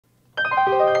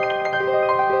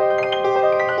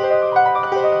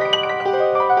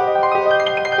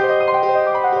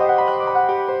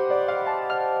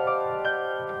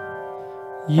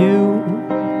You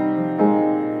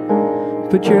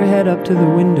put your head up to the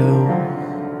window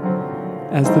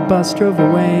as the bus drove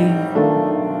away,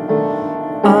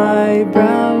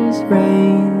 eyebrows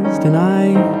raised, and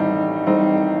I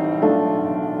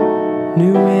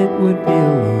knew it would be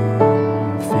a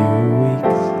long few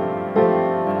weeks.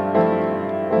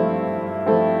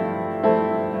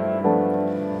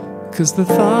 'Cause the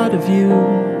thought of you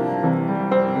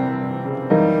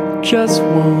just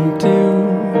won't do.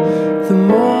 The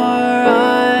more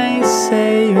I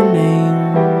say your name,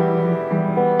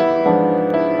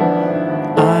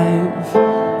 I've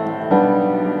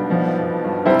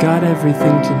got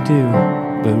everything to do,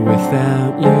 but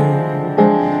without you,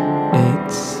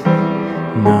 it's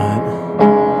not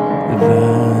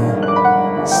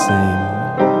the same.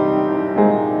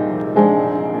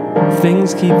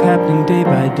 Things keep happening day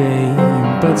by day,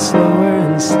 but slower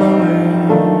and slower.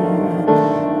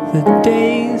 The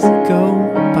days go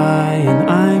by and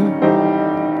I'm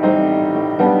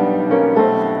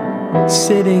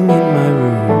sitting in my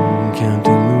room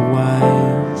counting the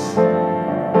whys.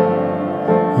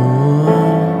 Oh,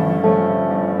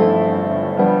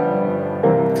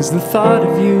 'cause the thought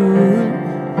of you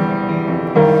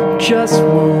just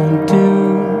won't do.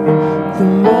 The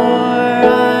more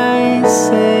I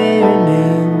say your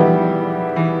name,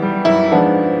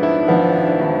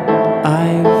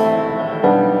 I've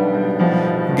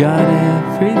got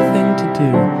everything to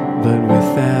do, but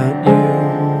without you,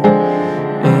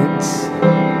 it's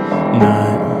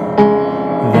not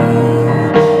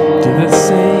do the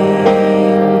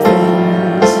same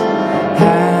things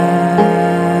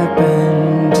happen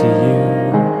to you?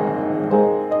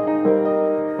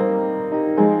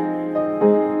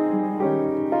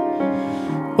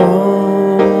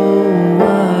 Oh,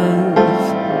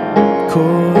 of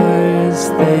course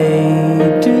they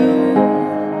do.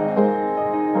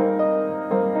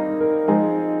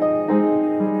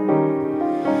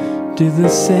 Do the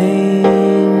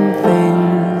same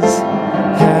things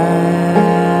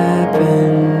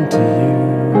happen to you?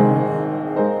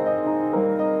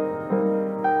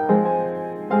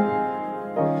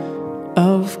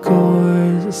 Of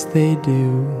course they do.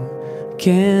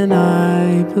 Can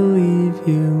I believe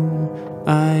you?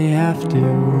 I have to.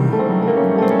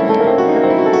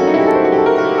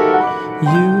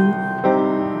 You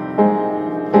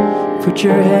put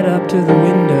your head up to the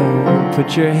window, put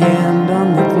your hand on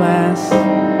the glass,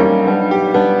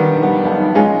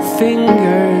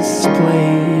 fingers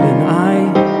splayed, and I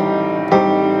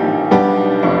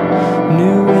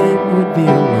knew it would be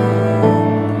a long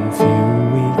few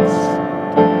weeks.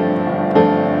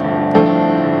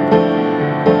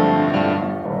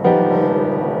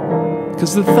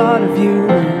 'Cause the thought of you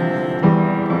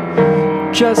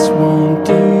just won't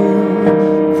do.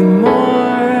 The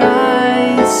more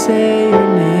I say your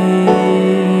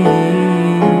name,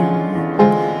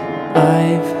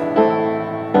 I've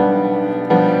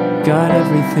got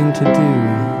everything to do,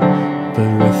 but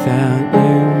without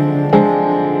you,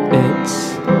 it's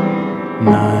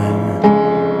not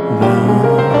the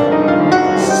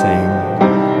same.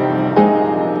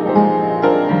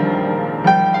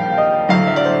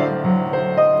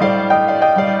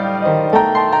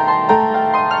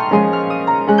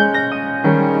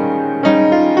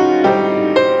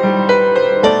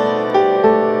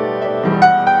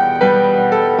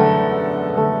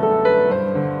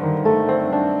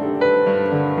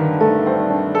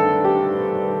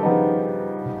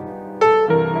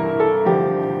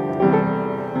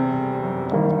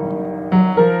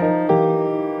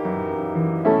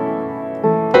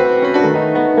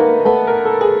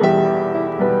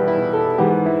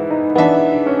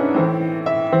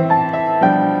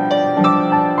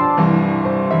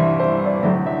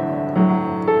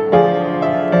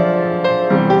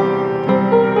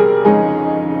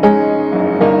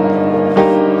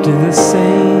 Do the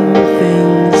same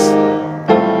things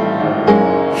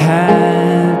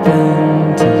happen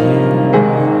to you?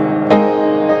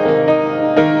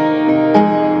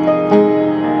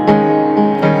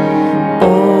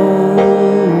 Oh,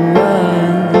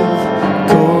 of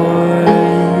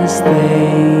course they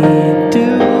do.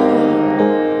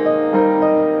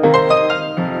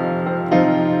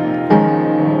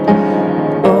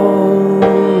 Oh,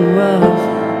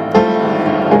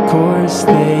 of course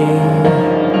they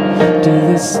do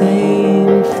the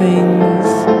same things,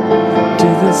 do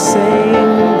the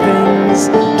same things,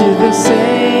 do the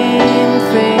same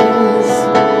things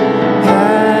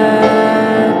happen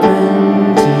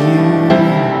to you?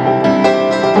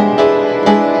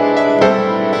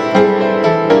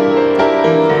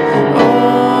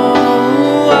 Oh,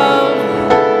 of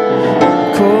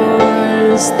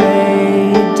course they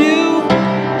do.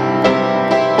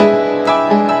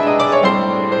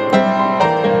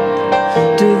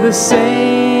 the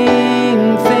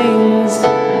same things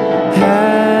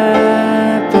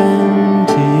happen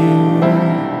to you.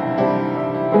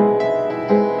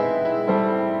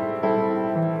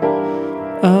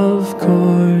 Of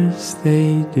course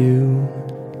they do.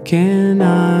 Can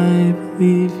I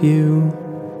believe you?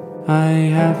 I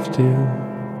have to.